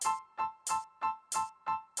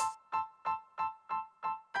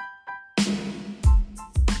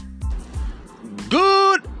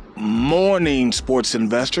morning, sports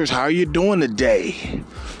investors. How are you doing today?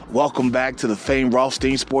 Welcome back to the famed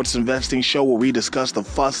Rothstein Sports Investing Show, where we discuss the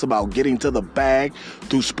fuss about getting to the bag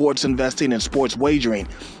through sports investing and sports wagering.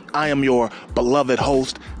 I am your beloved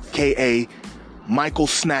host, K.A. Michael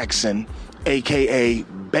Snackson, a.k.a.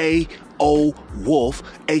 Bay O. Wolf,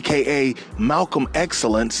 a.k.a. Malcolm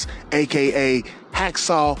Excellence, a.k.a.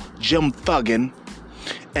 Hacksaw Jim Thuggin.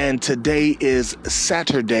 And today is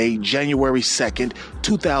Saturday, January 2nd,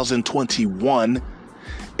 2021.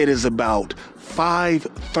 It is about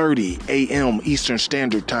 5:30 a.m. Eastern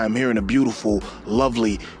Standard Time here in the beautiful,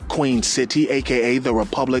 lovely Queen City, a.k.a. the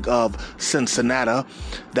Republic of Cincinnati.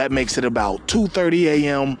 That makes it about 2:30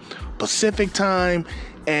 a.m. Pacific Time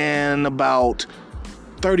and about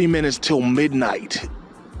 30 minutes till midnight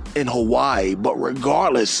in Hawaii. But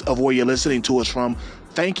regardless of where you're listening to us from,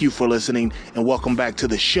 thank you for listening and welcome back to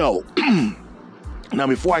the show. Now,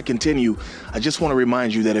 before I continue, I just want to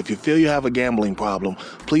remind you that if you feel you have a gambling problem,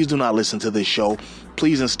 please do not listen to this show.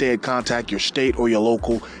 Please instead contact your state or your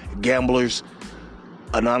local Gamblers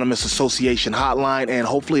Anonymous Association hotline, and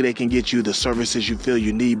hopefully they can get you the services you feel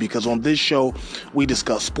you need, because on this show, we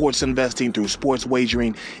discuss sports investing through sports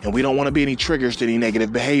wagering, and we don't want to be any triggers to any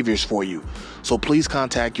negative behaviors for you. So please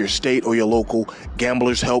contact your state or your local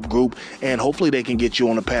Gamblers Help Group, and hopefully they can get you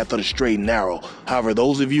on the path of the straight and narrow. However,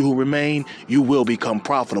 those of you who remain, you will become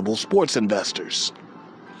profitable sports investors.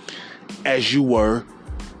 As you were,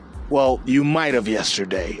 well, you might have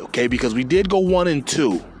yesterday, okay? Because we did go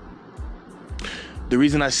 1-2. The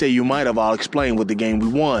reason I say you might have, I'll explain with the game we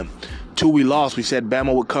won. 2 we lost. We said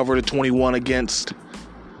Bama would cover the 21 against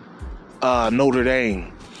Notre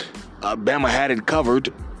Dame. Bama had it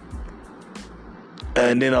covered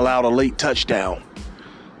and then allowed a late touchdown.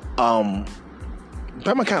 I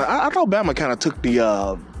thought Bama kind of took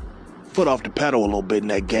the foot off the pedal a little bit in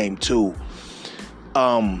that game too.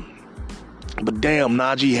 But damn,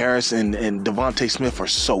 Najee Harris and Devontae Smith are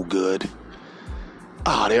so good.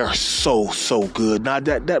 They are so good. Now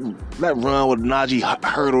that run with Najee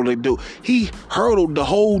hurdled the dude. He hurdled the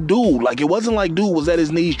whole dude. Like, it wasn't like dude was at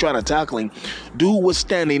his knees trying to tackle him. Dude was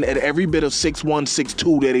standing at every bit of 6'1",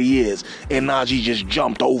 6'2" that he is, and Najee just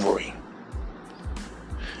jumped over him.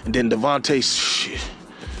 And then Devontae,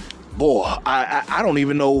 boy, I don't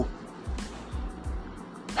even know.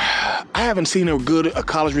 I haven't seen a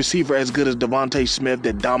college receiver as good as Devontae Smith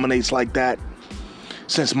that dominates like that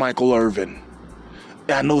since Michael Irvin.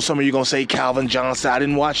 I know some of you are going to say Calvin Johnson. I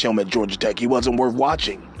didn't watch him at Georgia Tech. He wasn't worth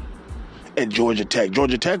watching at Georgia Tech.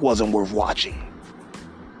 Georgia Tech wasn't worth watching.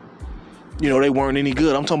 You know, they weren't any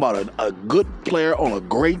good. I'm talking about a good player on a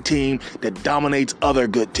great team that dominates other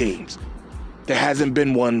good teams. There hasn't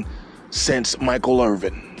been one since Michael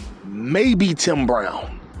Irvin. Maybe Tim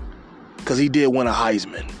Brown, because he did win a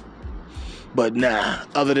Heisman. But nah,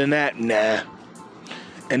 other than that, nah.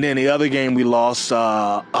 And then the other game we lost,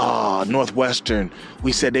 Northwestern.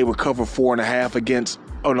 We said they would cover 4.5 against.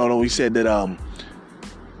 Oh no, we said that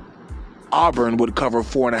Auburn would cover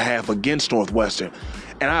 4.5 against Northwestern.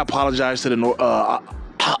 And I apologize to the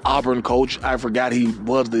Auburn coach. I forgot he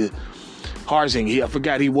was the Harzing. I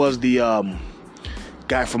forgot he was the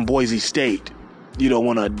guy from Boise State. You know,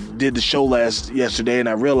 when I did the show yesterday, and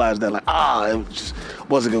I realized that it just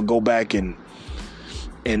wasn't gonna go back and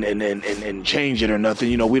change it or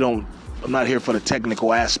nothing. You know, I'm not here for the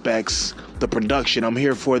technical aspects, the production. I'm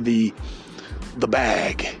here for the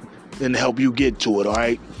bag and help you get to it, all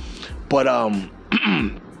right? But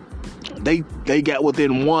they got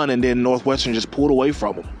within one, and then Northwestern just pulled away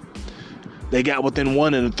from them. They got within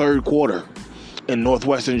one in the third quarter, and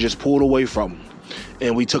Northwestern just pulled away from them.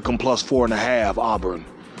 And we took them plus 4.5, Auburn.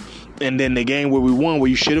 And then the game where we won, where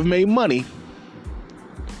you should have made money,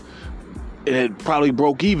 and it probably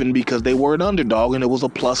broke even because they were an underdog and it was a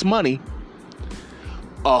plus money.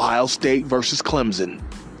 Ohio State versus Clemson.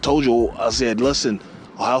 Told you, I said, listen,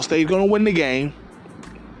 Ohio State's going to win the game,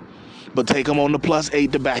 but take them on the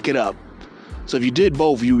 +8 to back it up. So if you did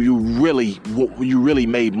both, you really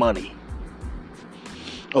made money.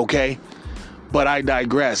 Okay? But I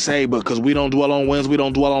digress, because we don't dwell on wins, we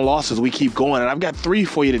don't dwell on losses, we keep going. And I've got 3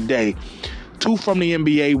 for you today. 2 from the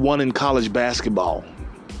NBA, 1 in college basketball.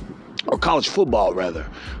 Or college football, rather.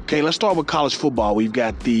 Okay, let's start with college football. We've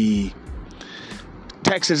got the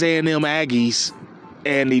Texas A&M Aggies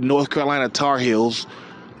and the North Carolina Tar Heels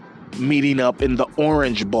meeting up in the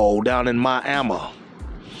Orange Bowl down in Miami.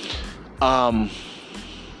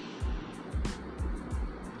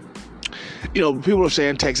 You know, people are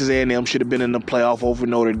saying Texas A&M should have been in the playoff over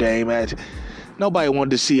Notre Dame. nobody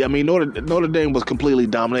wanted to see. I mean, Notre Dame was completely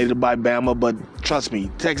dominated by Bama, but trust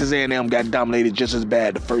me, Texas A&M got dominated just as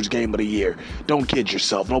bad the first game of the year. Don't kid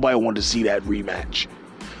yourself. Nobody wanted to see that rematch.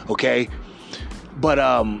 Okay? But,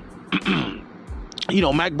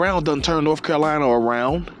 Mac Brown done turned North Carolina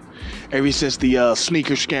around ever since the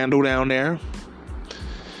sneaker scandal down there.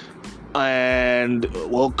 And,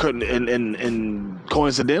 well, and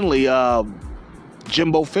coincidentally,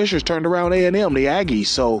 Jimbo Fisher's turned around A&M, the Aggies.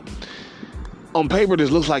 So, on paper,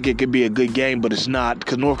 this looks like it could be a good game, but it's not,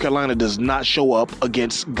 because North Carolina does not show up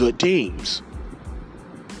against good teams.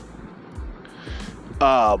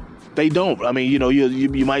 They don't. I mean,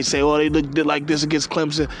 you might say, well, they look like this against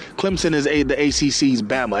Clemson. Clemson is the ACC's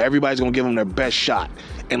Bama. Everybody's going to give them their best shot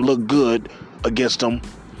and look good against them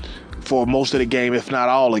for most of the game, if not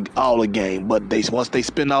all the game. But once they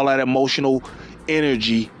spend all that emotional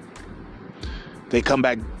energy, they come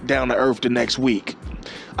back down to earth the next week.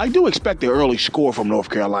 I do expect an early score from North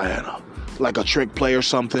Carolina, like a trick play or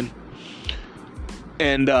something.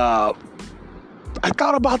 And I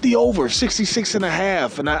thought about the over,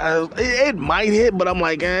 66.5, and it might hit, but I'm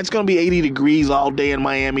like, it's going to be 80 degrees all day in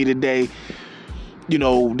Miami today.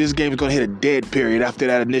 This game is going to hit a dead period after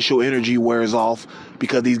that initial energy wears off,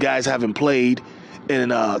 because these guys haven't played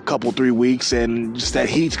in a couple, 3 weeks, and just that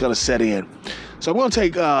heat's going to set in. So I'm going to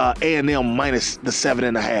take A&M minus the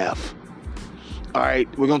 7.5. All right,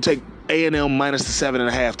 we're going to take A&M minus the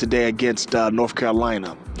 7.5 today against North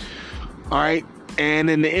Carolina. All right, and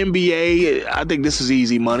in the NBA, I think this is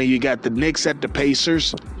easy money. You got the Knicks at the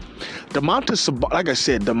Pacers. Domantas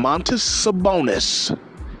Sabonis.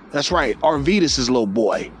 That's right, Arvydas' little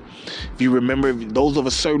boy. If you remember, those of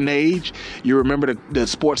a certain age, you remember the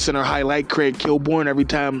Sports Center highlight, Craig Kilborn, every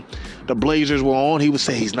time the Blazers were on, he would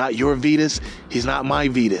say, he's not your Vitas, he's not my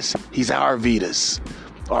Vitas, he's our Vitas.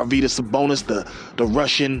 Arvydas Sabonis, the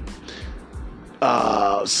Russian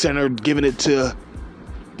center, giving it to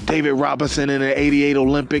David Robinson in the 88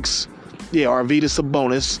 Olympics. Yeah, Arvydas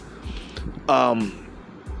Sabonis.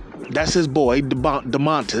 That's his boy,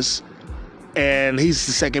 Domantas. And he's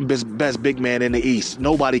the second best big man in the East.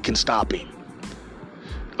 Nobody can stop him.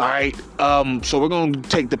 All right. So we're going to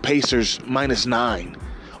take the Pacers minus 9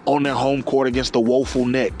 on their home court against the woeful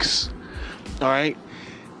Knicks. All right.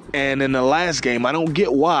 And in the last game, I don't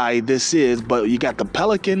get why this is, but you got the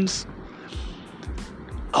Pelicans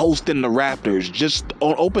hosting the Raptors. Just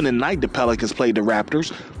on opening night, the Pelicans played the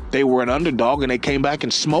Raptors. They were an underdog, and they came back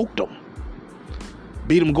and smoked them.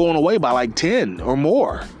 Beat them going away by like 10 or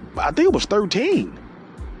more. I think it was 13.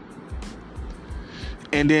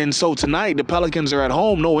 And then, so tonight, the Pelicans are at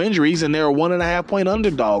home, no injuries, and they're a 1.5-point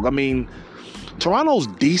underdog. I mean, Toronto's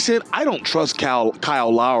decent. I don't trust Kyle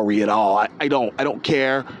Lowry at all. I don't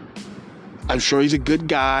care. I'm sure he's a good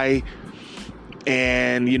guy.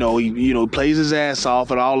 And, he plays his ass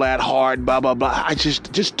off and all that hard, blah, blah, blah.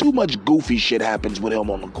 Just too much goofy shit happens with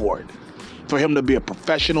him on the court for him to be a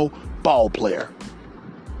professional ball player.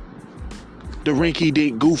 The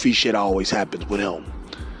rinky-dink goofy shit always happens with him.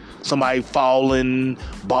 Somebody falling,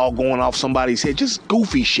 ball going off somebody's head. Just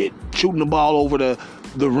goofy shit. Shooting the ball over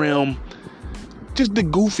the rim. Just the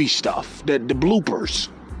goofy stuff. The bloopers.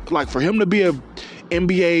 Like, for him to be a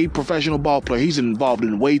NBA professional ball player, he's involved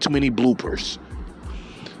in way too many bloopers.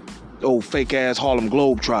 Old fake-ass Harlem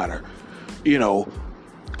Globetrotter.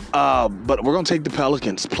 But we're going to take the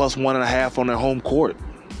Pelicans plus 1.5 on their home court.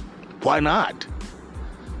 Why not?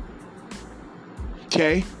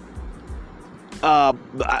 Okay.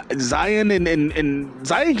 Zion and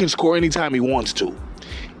Zion can score anytime he wants to.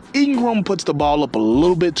 Ingram puts the ball up a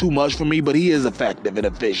little bit too much for me, but he is effective and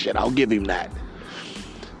efficient. I'll give him that.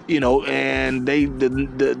 And the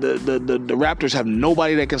Raptors have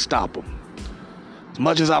nobody that can stop him. As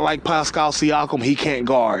much as I like Pascal Siakam, he can't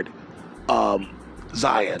guard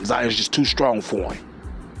Zion. Zion's just too strong for him.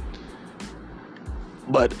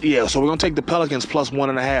 But yeah, so we're gonna take the Pelicans plus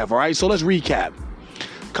 1.5. All right, so let's recap.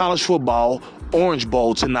 College football, Orange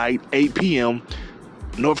Bowl tonight, 8 p.m.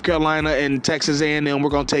 North Carolina and Texas A&M. We're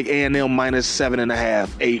going to take A&M minus 7.5,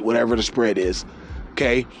 8, whatever the spread is.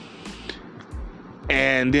 Okay.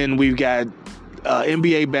 And then we've got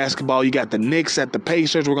NBA basketball. You got the Knicks at the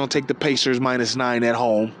Pacers. We're going to take the Pacers minus 9 at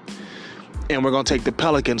home. And we're going to take the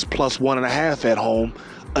Pelicans plus 1.5 at home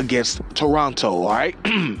against Toronto. All right.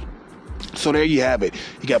 So there you have it.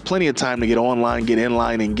 You got plenty of time to get online, get in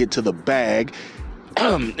line, and get to the bag.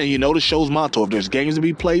 And the show's motto, if there's games to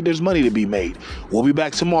be played, there's money to be made. We'll be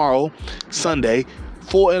back tomorrow, Sunday,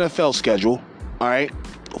 full NFL schedule. All right,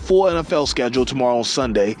 full NFL schedule tomorrow on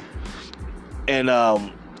Sunday. And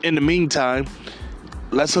in the meantime,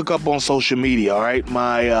 let's hook up on social media. All right,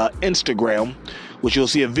 my Instagram, which you'll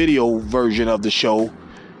see a video version of the show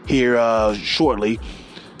here shortly,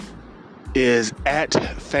 is at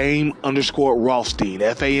Fame_Rothstein,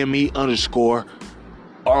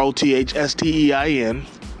 FAME_ROTHSTEIN.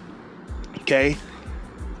 Okay.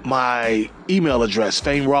 My email address,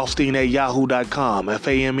 famerothstein@yahoo.com,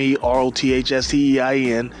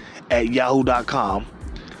 FAMEROTHSTEIN @yahoo.com.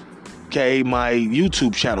 Okay, my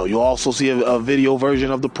YouTube channel. You'll also see a video version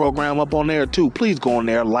of the program up on there too. Please go on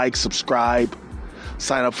there, like, subscribe,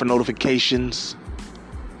 sign up for notifications.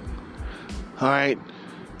 All right.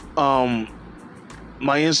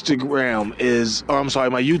 My Instagram is, my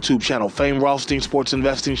YouTube channel, Fame Rothstein Sports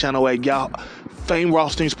Investing Channel at Yahoo. Fame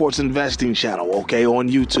Rothstein Sports Investing Channel, okay, on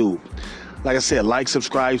YouTube. Like I said, like,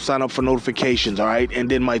 subscribe, sign up for notifications, all right? And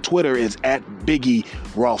then my Twitter is at Biggie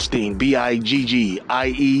Rothstein,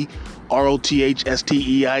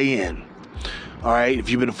 BIGGIEROTHSTEIN. All right, if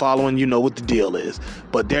you've been following, you know what the deal is.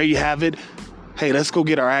 But there you have it. Hey, let's go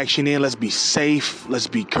get our action in. Let's be safe. Let's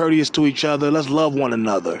be courteous to each other. Let's love one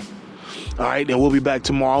another. All right, and we'll be back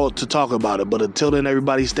tomorrow to talk about it. But until then,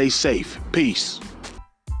 everybody stay safe. Peace.